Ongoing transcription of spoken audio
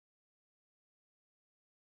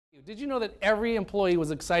Did you know that every employee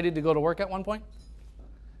was excited to go to work at one point?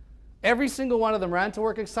 Every single one of them ran to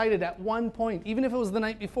work excited at one point, even if it was the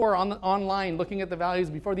night before online looking at the values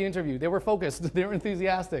before the interview. They were focused, they were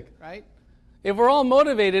enthusiastic, right? If we're all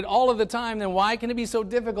motivated all of the time, then why can it be so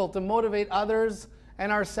difficult to motivate others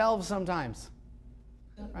and ourselves sometimes?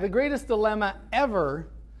 Right? The greatest dilemma ever,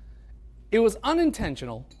 it was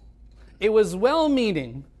unintentional, it was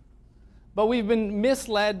well-meaning, but we've been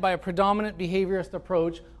misled by a predominant behaviorist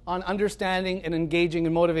approach on understanding and engaging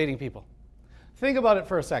and motivating people. Think about it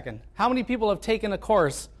for a second. How many people have taken a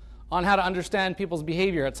course on how to understand people's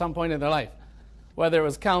behavior at some point in their life? Whether it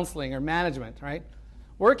was counseling or management, right?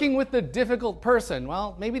 Working with the difficult person.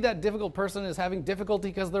 Well, maybe that difficult person is having difficulty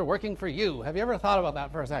because they're working for you. Have you ever thought about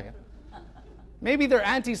that for a second? Maybe their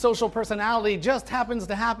antisocial personality just happens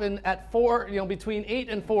to happen at between 8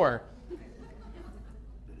 and 4.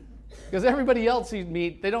 Because everybody else you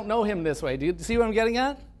meet, they don't know him this way. Do you see what I'm getting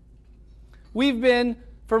at?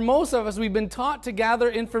 For most of us, we've been taught to gather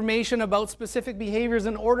information about specific behaviors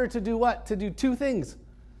in order to do what? To do two things.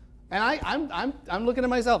 And I'm looking at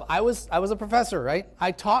myself. I was a professor, right?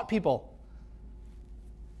 I taught people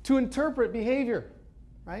to interpret behavior,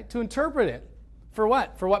 right? To interpret it. For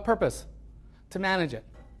what? For what purpose? To manage it.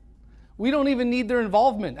 We don't even need their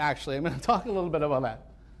involvement, actually. I'm going to talk a little bit about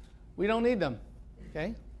that. We don't need them,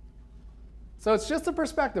 okay? So it's just a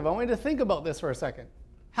perspective. I want you to think about this for a second.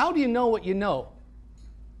 How do you know what you know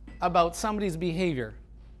about somebody's behavior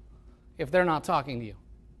if they're not talking to you?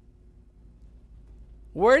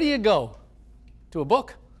 Where do you go? To a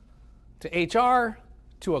book? To HR?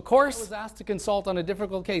 To a course? I was asked to consult on a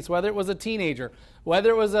difficult case, whether it was a teenager,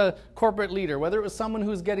 whether it was a corporate leader, whether it was someone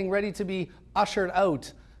who's getting ready to be ushered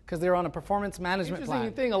out because they're on a performance management plan.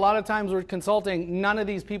 Interesting thing, a lot of times we're consulting, none of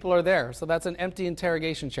these people are there, so that's an empty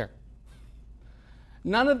interrogation chair.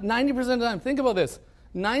 90% of the time, think about this,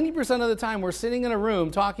 90% of the time we're sitting in a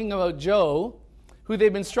room talking about Joe, who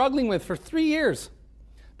they've been struggling with for 3 years.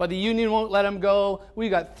 But the union won't let him go. We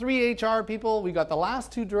got 3 HR people. We got the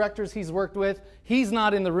last 2 directors he's worked with. He's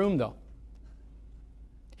not in the room, though.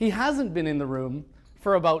 He hasn't been in the room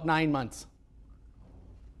for about 9 months.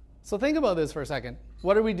 So think about this for a second.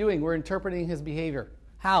 What are we doing? We're interpreting his behavior.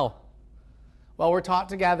 How? Well, we're taught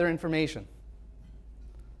to gather information.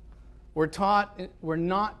 We're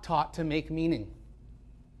not taught to make meaning.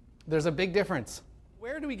 There's a big difference.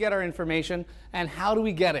 Where do we get our information and how do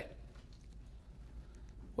we get it?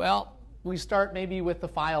 Well, we start maybe with the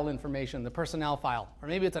file information, the personnel file, or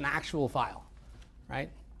maybe it's an actual file, right?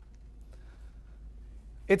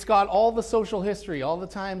 It's got all the social history, all the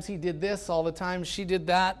times he did this, all the times she did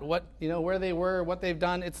that, where they were, what they've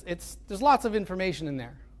done. There's lots of information in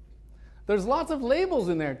there. There's lots of labels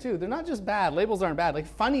in there too. They're not just bad. Labels aren't bad. Like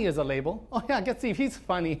funny is a label. Oh yeah, get Steve, he's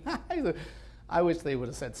funny. I wish they would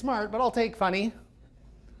have said smart, but I'll take funny,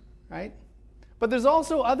 right? But there's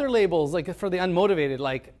also other labels, like for the unmotivated,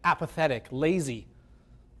 like apathetic, lazy,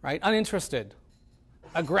 right? Uninterested,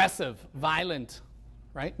 aggressive, violent,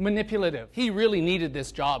 right? Manipulative. He really needed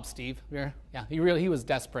this job, Steve. Yeah, he was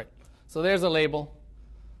desperate. So there's a label,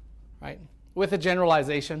 right? With a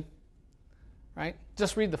generalization, right?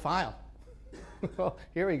 Just read the file. Well,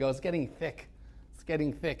 here we go. It's getting thick. It's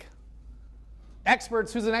getting thick.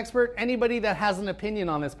 Experts. Who's an expert? Anybody that has an opinion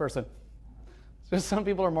on this person. Just some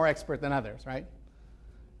people are more expert than others, right?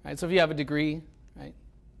 Right? So if you have a degree, right?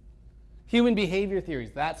 Human behavior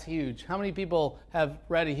theories. That's huge. How many people have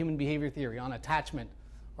read a human behavior theory on attachment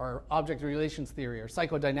or object relations theory or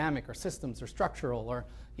psychodynamic or systems or structural or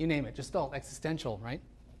you name it, gestalt, existential, right?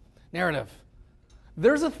 Narrative.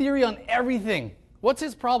 There's a theory on everything. What's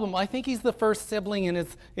his problem? Well, I think he's the first sibling in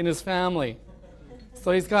his family.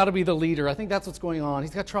 So he's got to be the leader. I think that's what's going on.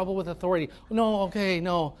 He's got trouble with authority. No, okay,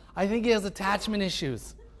 no. I think he has attachment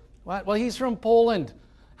issues. What? Well, he's from Poland.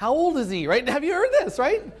 How old is he, right? Have you heard this,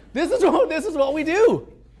 right? This is what we do.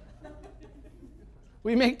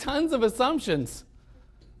 We make tons of assumptions.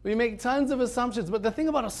 We make tons of assumptions. But the thing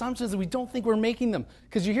about assumptions is we don't think we're making them.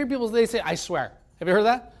 Because you hear people, they say, I swear. Have you heard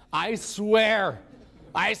that? I swear.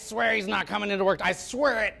 I swear he's not coming into work. I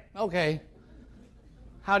swear it. Okay.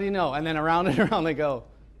 How do you know? And then around and around they go.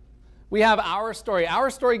 We have our story. Our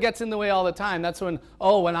story gets in the way all the time. That's when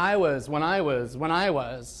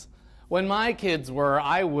my kids were,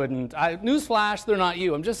 I wouldn't. Newsflash, they're not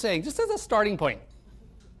you. I'm just saying, just as a starting point.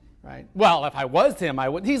 Right? Well, if I was him, I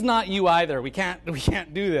would. He's not you either. We can't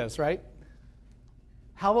do this, right?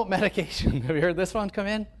 How about medication? Have you heard this one come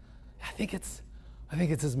in? I think it's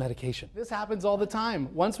his medication. This happens all the time.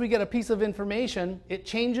 Once we get a piece of information, it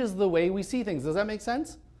changes the way we see things. Does that make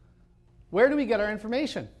sense? Where do we get our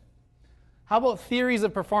information? How about theories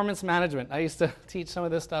of performance management? I used to teach some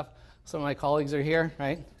of this stuff. Some of my colleagues are here,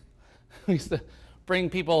 right? We used to bring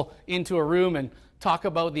people into a room and talk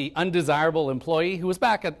about the undesirable employee who was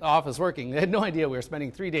back at the office working. They had no idea we were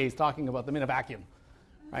spending 3 days talking about them in a vacuum,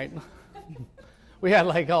 right? We had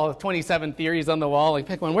like all 27 theories on the wall. Like,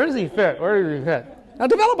 pick one. Where does he fit? Where does he fit? Now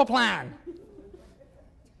develop a plan.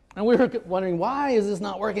 And we were wondering, why is this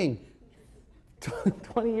not working?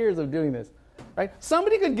 20 years of doing this, right?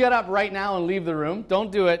 Somebody could get up right now and leave the room.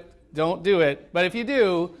 Don't do it. Don't do it. But if you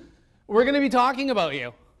do, we're going to be talking about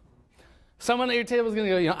you. Someone at your table is going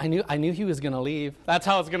to go, I knew he was going to leave. That's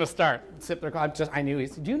how it's going to start. Sip their coffee. I knew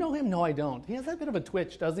he's. Do you know him? No, I don't. He has that bit of a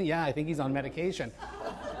twitch, doesn't he? Yeah, I think he's on medication.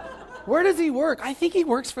 Where does he work? I think he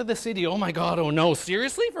works for the city. Oh my God, oh no,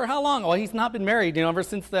 seriously? For how long? Oh, he's not been married, ever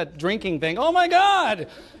since that drinking thing. Oh my God!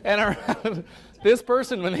 And this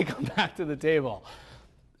person, when they come back to the table,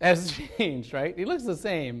 has changed, right? He looks the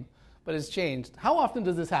same, but has changed. How often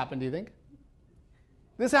does this happen, do you think?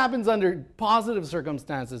 This happens under positive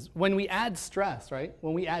circumstances. When we add stress, right?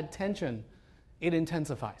 When we add tension, it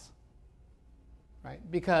intensifies, right?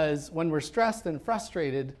 Because when we're stressed and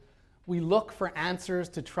frustrated, we look for answers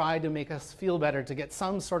to try to make us feel better, to get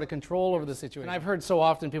some sort of control over the situation. And I've heard so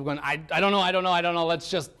often people going, I don't know, let's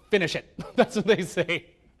just finish it. That's what they say.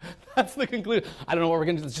 That's the conclusion. I don't know what we're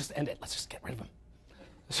going to do, let's just end it. Let's just get rid of him.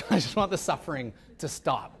 I just want the suffering to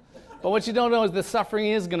stop. But what you don't know is the suffering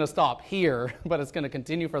is going to stop here, but it's going to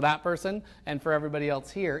continue for that person and for everybody else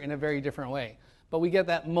here in a very different way. But we get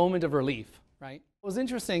that moment of relief, right? What was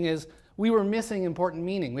interesting is we were missing important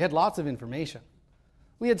meaning. We had lots of information.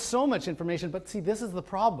 We had so much information, but see, this is the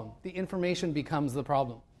problem. The information becomes the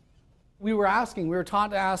problem. We were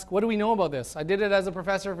taught to ask, what do we know about this? I did it as a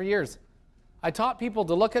professor for years. I taught people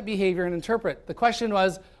to look at behavior and interpret. The question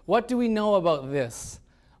was, what do we know about this?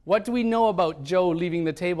 What do we know about Joe leaving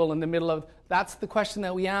the table in the middle of... That's the question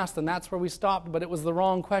that we asked, and that's where we stopped, but it was the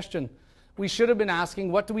wrong question. We should have been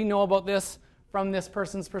asking, what do we know about this from this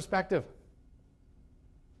person's perspective?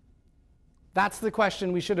 That's the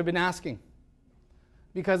question we should have been asking.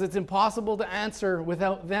 Because it's impossible to answer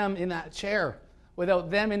without them in that chair, without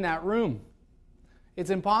them in that room. It's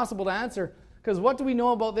impossible to answer, because what do we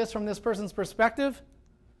know about this from this person's perspective?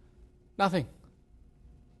 Nothing.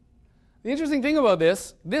 The interesting thing about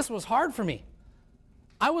this was hard for me.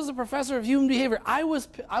 I was a professor of human behavior. I was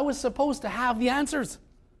supposed to have the answers.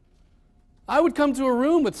 I would come to a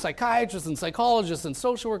room with psychiatrists and psychologists and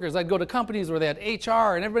social workers. I'd go to companies where they had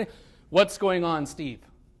HR and everybody. What's going on, Steve?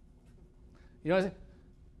 You know what I'm saying?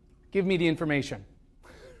 Give me the information,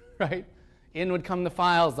 right? In would come the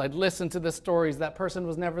files. I'd listen to the stories. That person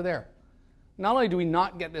was never there. Not only do we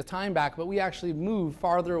not get the time back, but we actually move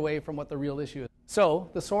farther away from what the real issue is. So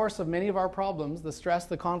the source of many of our problems, the stress,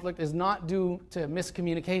 the conflict, is not due to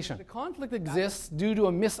miscommunication. The conflict exists due to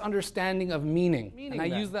a misunderstanding of meaning. And I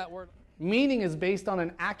use that word. Meaning is based on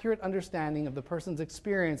an accurate understanding of the person's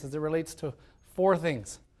experience as it relates to 4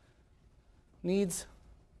 things: needs,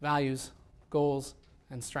 values, goals,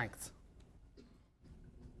 and strengths.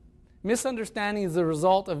 Misunderstanding is the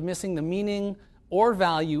result of missing the meaning or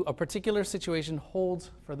value a particular situation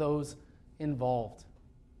holds for those involved.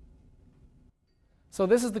 So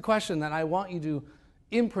this is the question that I want you to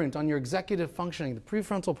imprint on your executive functioning, the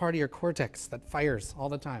prefrontal part of your cortex that fires all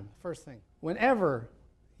the time. First thing, whenever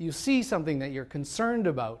you see something that you're concerned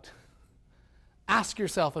about, ask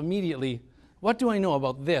yourself immediately, what do I know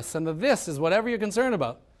about this? And the this is whatever you're concerned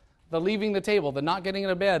about. The leaving the table, the not getting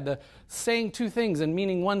into bed, the saying 2 things and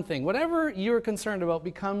meaning 1 thing. Whatever you're concerned about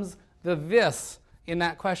becomes the this in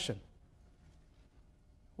that question.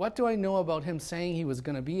 What do I know about him saying he was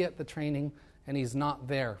going to be at the training and he's not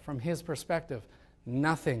there? From his perspective,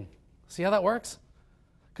 nothing. See how that works?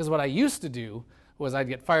 Because what I used to do was I'd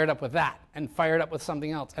get fired up with that and fired up with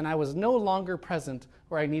something else, and I was no longer present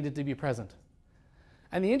where I needed to be present.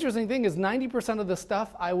 And the interesting thing is 90% of the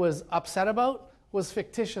stuff I was upset about was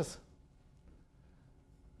fictitious.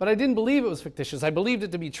 But I didn't believe it was fictitious. I believed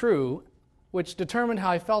it to be true, which determined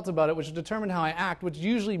how I felt about it, which determined how I act, which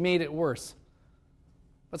usually made it worse.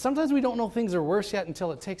 But sometimes we don't know things are worse yet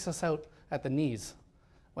until it takes us out at the knees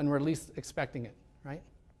when we're least expecting it, right?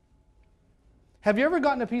 Have you ever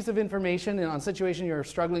gotten a piece of information on a situation you're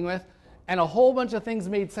struggling with, and a whole bunch of things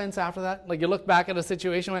made sense after that? Like you look back at a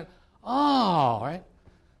situation and went, oh,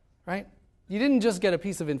 right? You didn't just get a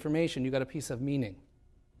piece of information, you got a piece of meaning.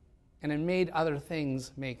 And it made other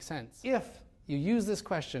things make sense. If you use this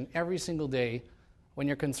question every single day when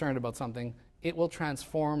you're concerned about something, it will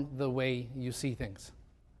transform the way you see things.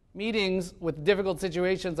 Meetings with difficult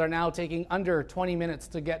situations are now taking under 20 minutes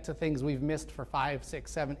to get to things we've missed for 5,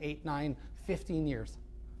 6, 7, 8, 9, 15 years.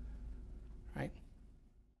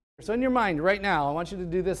 So in your mind right now, I want you to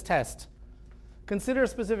do this test. Consider a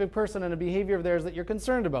specific person and a behavior of theirs that you're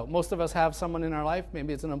concerned about. Most of us have someone in our life.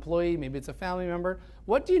 Maybe it's an employee, maybe it's a family member.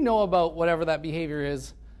 What do you know about whatever that behavior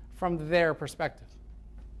is from their perspective?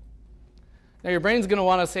 Now your brain's going to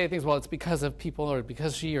want to say things, well, it's because of people, or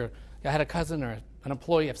because she, or I had a cousin or an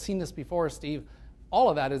employee. I've seen this before, Steve. All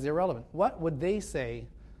of that is irrelevant. What would they say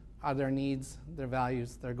are their needs, their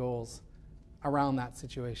values, their goals around that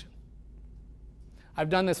situation? I've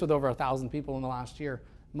done this with over 1,000 people in the last year.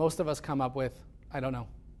 Most of us come up with, I don't know.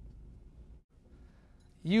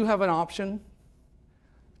 You have an option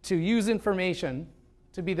to use information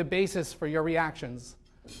to be the basis for your reactions,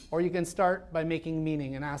 or you can start by making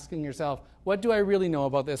meaning and asking yourself, what do I really know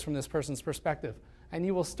about this from this person's perspective? And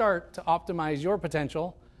you will start to optimize your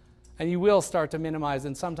potential, and you will start to minimize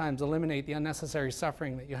and sometimes eliminate the unnecessary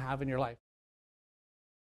suffering that you have in your life.